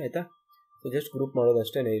ಮಾಡ್ತಾ ಹೋಗಿ, ಆಯಿತಾ? ಸೊ ಜಸ್ಟ್ ಗ್ರೂಪ್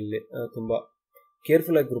ಮಾಡೋದಷ್ಟೇ, ಇಲ್ಲಿ ತುಂಬ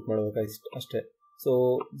ಕೇರ್ಫುಲ್ಲಾಗಿ ಗ್ರೂಪ್ ಮಾಡಬೇಕಾಗಿತ್ತು ಅಷ್ಟೇ. ಸೊ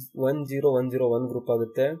 10101 ಗ್ರೂಪ್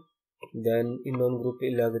ಆಗುತ್ತೆ. ದೆನ್ ಇನ್ನೊಂದು ಗ್ರೂಪ್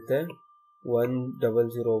ಇಲ್ಲಿ ಆಗುತ್ತೆ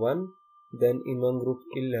 1001 ದೆನ್ ಇನ್ನೊಂದು ಗ್ರೂಪ್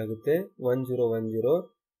ಇಲ್ಲಿ ಆಗುತ್ತೆ 1010,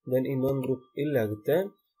 ದೆನ್ ಇನ್ನೊಂದು ಗ್ರೂಪ್ ಇಲ್ಲಿ ಆಗುತ್ತೆ,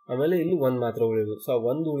 ಆಮೇಲೆ ಇಲ್ಲಿ 1 ಮಾತ್ರ ಉಳಿಯೋದು. ಸೊ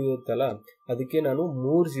 1 ಉಳಿಯುತ್ತಲ್ಲ, ಅದಕ್ಕೆ ನಾನು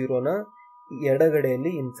 3 0ನ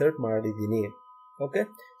ಎಡಗಡೆಯಲ್ಲಿ ಇನ್ಸರ್ಟ್ ಮಾಡಿದ್ದೀನಿ. ಓಕೆ,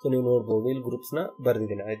 ಸೊ ನೀವು ನೋಡ್ಬೋದು ಇಲ್ಲಿ ಗ್ರೂಪ್ಸ್ನ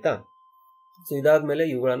ಬರೆದಿದ್ದೀನಿ. ಆಯಿತಾ? ಸೊ ಇದಾದಮೇಲೆ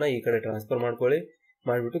ಇವುಗಳನ್ನ ಈ ಕಡೆ ಟ್ರಾನ್ಸ್ಫರ್ ಮಾಡ್ಕೊಳ್ಳಿ,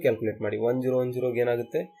 ಮಾಡಿಬಿಟ್ಟು ಕ್ಯಾಲ್ಕುಲೇಟ್ ಮಾಡಿ. 1010ಗೆ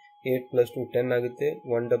ಏನಾಗುತ್ತೆ 8 + 2 10 ಆಗುತ್ತೆ.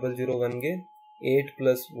 1001ಗೆ 8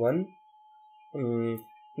 + 1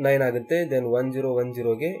 9 ಆಗುತ್ತೆ. ದೆನ್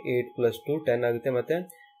 1010ಗೆ 8 + 2 10 ಆಗುತ್ತೆ. ಮತ್ತು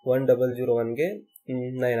 1001ಗೆ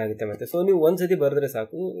 9 ಆಗುತ್ತೆ. ಮತ್ತೆ ಸೊ ನೀವು ಒಂದ್ಸತಿ ಬರೆದ್ರೆ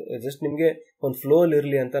ಸಾಕು, ಜಸ್ಟ್ ನಿಮಗೆ ಒಂದು ಫ್ಲೋಲ್ಲಿ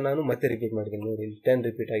ಇರಲಿ ಅಂತ ನಾನು ಮತ್ತೆ ರಿಪೀಟ್ ಮಾಡಿದ್ದೀನಿ. ನೋಡಿ, ಇಲ್ಲಿ 10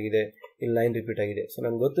 ರಿಪೀಟ್ ಆಗಿದೆ, ಇಲ್ಲಿ 9 ರಿಪೀಟ್ ಆಗಿದೆ. ಸೊ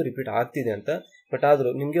ನನಗೆ ಗೊತ್ತು ರಿಪೀಟ್ ಆಗ್ತಿದೆ ಅಂತ, ಬಟ್ ಆದರೂ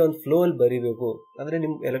ನಿಮಗೆ ಒಂದು ಫ್ಲೋಲ್ಲಿ ಬರೀಬೇಕು ಅಂದರೆ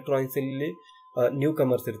ನಿಮ್ಮ ಎಲೆಕ್ಟ್ರಾನಿಕ್ಸಲ್ಲಿ ನ್ಯೂ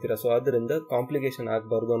ಕಮರ್ಸ್ ಇರ್ತೀರ. ಸೊ ಅದರಿಂದ ಕಾಂಪ್ಲಿಕೇಶನ್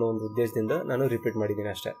ಆಗಬಾರ್ದು ಅನ್ನೋ ಒಂದು ಉದ್ದೇಶದಿಂದ ನಾನು ರಿಪೀಟ್ ಮಾಡಿದ್ದೀನಿ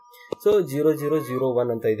ಅಷ್ಟೇ. ಸೊ 0001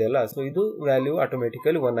 ಅಂತ ಇದೆಯಲ್ಲ, ಸೊ ಇದು ವ್ಯಾಲ್ಯೂ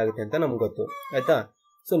ಆಟೋಮೆಟಿಕಲಿ 1 ಆಗುತ್ತೆ ಅಂತ ನಮ್ಗೆ ಗೊತ್ತು. ಆಯಿತಾ?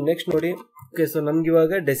 ಸೊ ನೆಕ್ಸ್ಟ್ ನೋಡಿ, ಓಕೆ, ಸೊ ನಮ್ಗೆ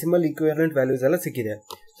ಇವಾಗ ಡೆಸಿಮಲ್ ಈಕ್ವಿವೆಲೆಂಟ್ ವ್ಯಾಲ್ಯೂಸ್ ಎಲ್ಲ ಸಿಕ್ಕಿದೆ.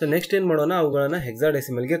 ಸೊ ನೆಕ್ಸ್ಟ್ ಏನು ಮಾಡೋಣ, ಅವುಗಳನ್ನ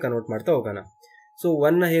ಹೆಕ್ಸಾಡೆಸಿಮಲ್ಗೆ ಕನ್ವರ್ಟ್ ಮಾಡ್ತಾ ಹೋಗೋಣ. ಸೊ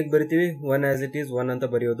 1ನ ಹೇಗೆ ಬರಿತೀವಿ, 1 ಆಸ್ ಇಟ್ ಈಸ್ 1 ಅಂತ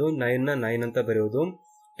ಬರೆಯೋದು, 9ನ 9 ಅಂತ ಬರೆಯೋದು,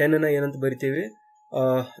 10ನ ಏನಂತ ಬರಿತೀವಿ,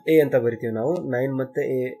 ಎ ಅಂತ ಬರಿತೀವಿ ನಾವು. 9 ಮತ್ತು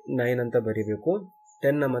ಎ 9 ಅಂತ ಬರಿಬೇಕು,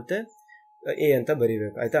 10ನ ಮತ್ತೆ ಎ ಅಂತ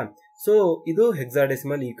ಬರಿಬೇಕು. ಆಯಿತಾ? ಸೊ ಇದು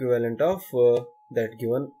hexadecimal equivalent of that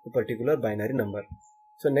given particular binary number.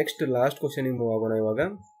 So next last ಕ್ವಶನಿಗೆ move ಆಗೋಣ ಇವಾಗ.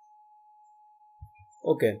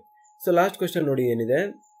 ಓಕೆ, ಸೊ ಲಾಸ್ಟ್ ಕ್ವಶನ್ ನೋಡಿ ಏನಿದೆ,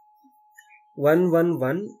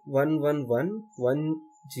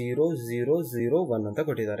 11111100001 ಅಂತ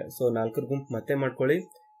ಕೊಟ್ಟಿದ್ದಾರೆ. ಸೊ 4 ಗುಂಪು ಮತ್ತೆ ಮಾಡ್ಕೊಳ್ಳಿ.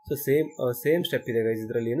 ಸೊ ಸೇಮ್ ಸ್ಟೆಪ್ ಇದೆ ಗೈಸ್,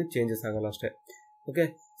 ಇದರಲ್ಲಿ ಏನು ಚೇಂಜಸ್ ಆಗಲ್ಲ ಅಷ್ಟೇ. ಓಕೆ,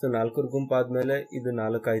 ಸೊ 4 ಗುಂಪು ಆದಮೇಲೆ ಇದು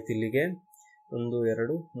 4 ಆಯ್ತು, ಇಲ್ಲಿಗೆ 1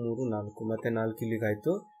 2 3 4, ಮತ್ತೆ 4 ಇಲ್ಲಿಗೆ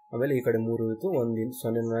ಆಯಿತು. ಆಮೇಲೆ ಈ ಕಡೆ 3 ಇತ್ತು, 1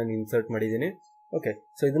 0 ನಾನು ಇನ್ಸರ್ಟ್ ಮಾಡಿದ್ದೀನಿ. ಓಕೆ,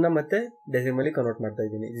 ಸೊ ಇದನ್ನ ಮತ್ತೆ ಡೆಸಿಮಲಿ ಕನ್ವರ್ಟ್ ಮಾಡ್ತಾ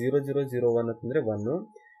ಇದ್ದೀನಿ. 0001 ಅಂತಂದರೆ 1,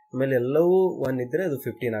 ಆಮೇಲೆ ಎಲ್ಲವೂ 1 ಇದ್ದರೆ ಅದು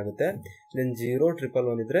 15 ಆಗುತ್ತೆ. ದೆನ್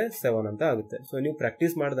 0111 ಇದ್ದರೆ 7 ಅಂತ ಆಗುತ್ತೆ. ಸೊ ನೀವು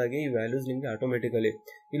ಪ್ರಾಕ್ಟೀಸ್ ಮಾಡಿದಾಗೆ ಈ ವ್ಯಾಲ್ಯೂಸ್ ನಿಮಗೆ ಆಟೋಮೆಟಿಕಲಿ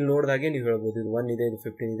ಇಲ್ಲಿ ನೋಡಿದಾಗೆ ನೀವು ಹೇಳ್ಬೋದು, ಇದು 1 ಇದೆ, ಇದು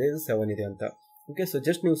 15 ಇದೆ, ಇದು 7 ಇದೆ ಅಂತ. ಓಕೆ, ಸೊ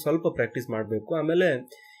ಜಸ್ಟ್ ನೀವು ಸ್ವಲ್ಪ ಪ್ರಾಕ್ಟೀಸ್ ಮಾಡಬೇಕು. ಆಮೇಲೆ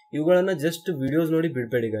ಇವುಗಳನ್ನು ಜಸ್ಟ್ ವಿಡಿಯೋಸ್ ನೋಡಿ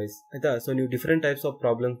ಬಿಡಬೇಡಿ ಗೈಸ್, ಆಯಿತಾ? ಸೊ ನೀವು ಡಿಫ್ರೆಂಟ್ ಟೈಪ್ಸ್ ಆಫ್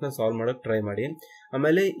ಪ್ರಾಬ್ಲಮ್ಸ್ನ ಸಾಲ್ವ್ ಮಾಡೋಕ್ಕೆ ಟ್ರೈ ಮಾಡಿ.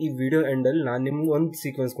 ಆಮೇಲೆ ಈ ವಿಡಿಯೋ ಎಂಡಲ್ಲಿ ನಾನು ನಿಮ್ಗೆ ಒಂದು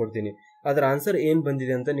ಸೀಕ್ವೆನ್ಸ್ ಕೊಡ್ತೀನಿ, ಅದರ ಆನ್ಸರ್ ಏನು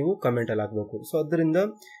ಬಂದಿದೆ ಅಂತ ನೀವು ಕಮೆಂಟಲ್ಲಿ ಹಾಕಬೇಕು. ಸೊ ಅದರಿಂದ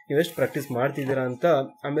ನೀವೆಷ್ಟು ಪ್ರಾಕ್ಟೀಸ್ ಮಾಡ್ತಿದ್ದೀರಾ ಅಂತ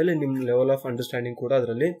ಆಮೇಲೆ ನಿಮ್ಮ ಲೆವೆಲ್ ಆಫ್ ಅಂಡರ್ಸ್ಟ್ಯಾಂಡಿಂಗ್ ಕೂಡ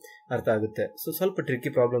ಅದರಲ್ಲಿ ಅರ್ಥ ಆಗುತ್ತೆ. ಸೊ ಸ್ವಲ್ಪ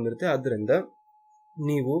ಟ್ರಿಕ್ಕಿ ಪ್ರಾಬ್ಲಮ್ ಇರುತ್ತೆ, ಆದ್ದರಿಂದ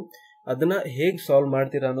ನೀವು ಅದನ್ನು ಹೇಗೆ ಸಾಲ್ವ್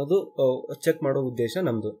ಮಾಡ್ತೀರಾ ಅನ್ನೋದು ಚೆಕ್ ಮಾಡೋ ಉದ್ದೇಶ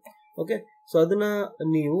ನಮ್ಮದು. ಓಕೆ, ಸೊ ಅದನ್ನು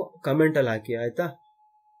ನೀವು ಕಮೆಂಟಲ್ಲಿ ಹಾಕಿ, ಆಯಿತಾ?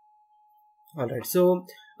 ಆಲ್ರೈಟ್, ಸೊ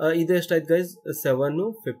ಇದು ಎಷ್ಟಾಯ್ತು ಗೈಸ್, 7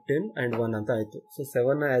 15 ಆ್ಯಂಡ್ 1 ಅಂತ ಆಯಿತು. ಸೊ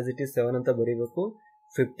 7ನ ಆ್ಯಸ್ ಇಟ್ ಈಸ್ 7 ಅಂತ ಬರೀಬೇಕು,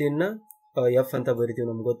 15ನ ಎಫ್ ಅಂತ ಬರಿತೀವಿ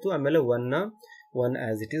ನಮ್ಗೆ ಗೊತ್ತು, ಆಮೇಲೆ 1ನ 1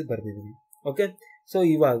 as it is ಬರ್ದಿದ್ದೀವಿ. Okay, so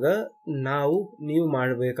ಇವಾಗ ನೀವು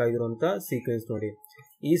ಮಾಡಬೇಕಾಗಿರೋಂಥ ಸೀಕ್ವೆನ್ಸ್ ನೋಡಿ,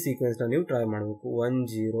 ಈ ಸೀಕ್ವೆನ್ಸ್ನ ನೀವು ಟ್ರೈ ಮಾಡಬೇಕು. 1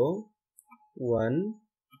 0 1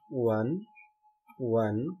 1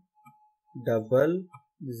 1 ಡಬಲ್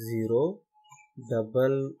 0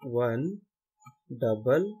 ಡಬಲ್ 1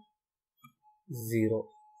 ಡಬಲ್ 0,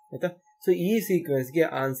 ಆಯಿತಾ? ಸೊ ಈ ಸೀಕ್ವೆನ್ಸ್ಗೆ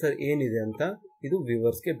ಆನ್ಸರ್ ಏನಿದೆ ಅಂತ ಇದು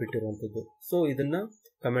ವ್ಯೂವರ್ಸ್ಗೆ ಬಿಟ್ಟಿರುವಂಥದ್ದು. ಸೊ ಇದನ್ನು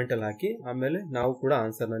ಕಮೆಂಟಲ್ಲಿ ಹಾಕಿ, ಆಮೇಲೆ ನಾವು ಕೂಡ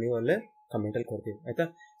ಆನ್ಸರ್ನ ನೀವು ಅಲ್ಲೇ ಕಮೆಂಟಲ್ಲಿ ಕೊಡ್ತೀವಿ, ಆಯಿತಾ?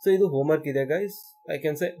 ಸೊ ಇದು ಹೋಮ್ವರ್ಕ್ ಇದೆ guys, I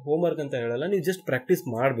can say homework ಅಂತ ಹೇಳಲ್ಲ, ನೀವು ಜಸ್ಟ್ ಪ್ರಾಕ್ಟೀಸ್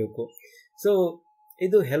ಮಾಡಬೇಕು. ಸೊ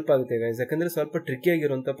ಇದು ಹೆಲ್ಪ್ ಆಗುತ್ತೆ ಗೈಸ್, ಯಾಕಂದರೆ ಸ್ವಲ್ಪ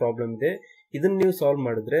ಟ್ರಿಕ್ಕಿಯಾಗಿರುವಂಥ ಪ್ರಾಬ್ಲಮ್ ಇದೆ. ಇದನ್ನು ನೀವು ಸಾಲ್ವ್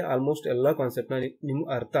ಮಾಡಿದ್ರೆ ಆಲ್ಮೋಸ್ಟ್ ಎಲ್ಲ ಕಾನ್ಸೆಪ್ಟ್ನ ನಿಮ್ಗೆ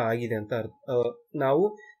ಅರ್ಥ ಆಗಿದೆ ಅಂತ ನಾವು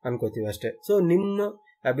ಅನ್ಕೋತೀವಿ ಅಷ್ಟೇ. ಸೊ ನಿಮ್ಮ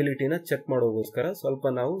ಅಬಿಲಿಟಿನ ಚೆಕ್ ಮಾಡೋಗೋಸ್ಕರ ಸ್ವಲ್ಪ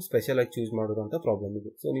ನಾವು ಸ್ಪೆಷಲಾಗಿ ಚೂಸ್ ಮಾಡೋದಂಥ ಪ್ರಾಬ್ಲಮ್ ಇದೆ.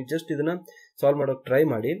 ಸೊ ನೀವು ಜಸ್ಟ್ ಇದನ್ನು ಸಾಲ್ವ್ ಮಾಡೋಕ್ಕೆ ಟ್ರೈ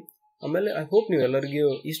ಮಾಡಿ. ಆಮೇಲೆ ಐ ಹೋಪ್ ನೀವು ಎಲ್ಲರಿಗೂ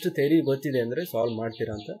ಇಷ್ಟು ಥಿಯರಿ ಗೊತ್ತಿದೆ ಅಂದರೆ ಸಾಲ್ವ್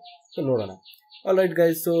ಮಾಡ್ತೀರಾ ಅಂತ. ಸೊ ನೋಡೋಣ. All right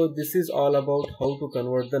guys, so this is all about how to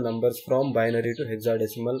convert the numbers from binary to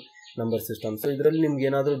hexadecimal number system. So ಇದರಲ್ಲಿ ನಿಮ್ಗೆ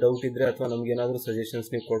ಏನಾದರೂ ಡೌಟ್ ಇದ್ದರೆ ಅಥವಾ ನಮ್ಗೆ ಏನಾದರೂ ಸಜೆಷನ್ಸ್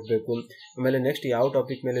ನೀವು ಕೊಡಬೇಕು, ಆಮೇಲೆ ನೆಕ್ಸ್ಟ್ ಯಾವ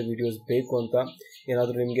ಟಾಪಿಕ್ ಮೇಲೆ ವೀಡಿಯೋಸ್ ಬೇಕು ಅಂತ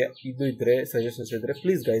ಏನಾದರೂ ನಿಮಗೆ ಇದು ಇದ್ದರೆ ಸಜೆಷನ್ಸ್ ಇದ್ದರೆ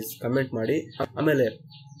ಪ್ಲೀಸ್ ಗೈಸ್ ಕಮೆಂಟ್ ಮಾಡಿ. ಆಮೇಲೆ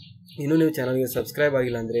ಇನ್ನೂ ನೀವು ಚಾನಲ್ಗೆ ಸಬ್ಸ್ಕ್ರೈಬ್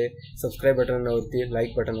ಆಗಿಲ್ಲ ಅಂದರೆ ಸಬ್ಸ್ಕ್ರೈಬ್ ಬಟನ್ ಒತ್ತಿ,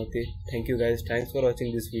 ಲೈಕ್ ಬಟನ್ ಒತ್ತಿ. Thank you guys, thanks for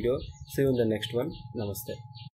watching this video. C you in the next one. ನಮಸ್ತೆ.